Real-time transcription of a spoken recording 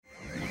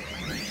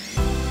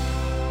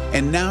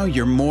And now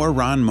your More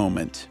Ron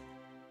moment.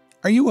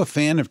 Are you a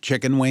fan of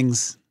chicken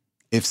wings?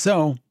 If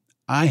so,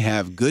 I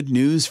have good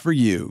news for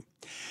you.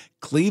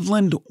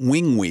 Cleveland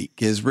Wing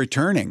Week is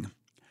returning.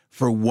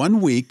 For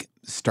 1 week,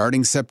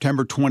 starting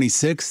September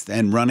 26th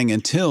and running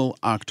until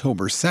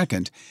October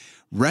 2nd,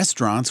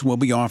 restaurants will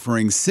be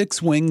offering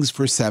 6 wings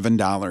for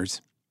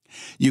 $7.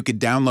 You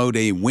could download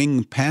a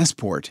wing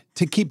passport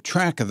to keep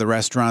track of the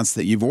restaurants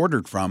that you've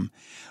ordered from,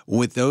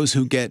 with those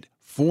who get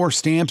 4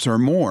 stamps or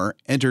more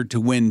entered to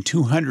win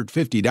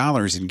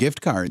 $250 in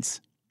gift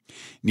cards.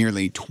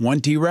 Nearly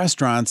 20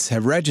 restaurants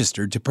have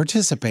registered to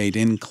participate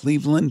in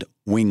Cleveland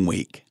Wing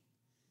Week.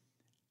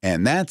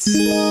 And that's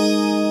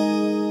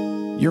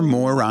your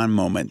More Ron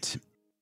moment.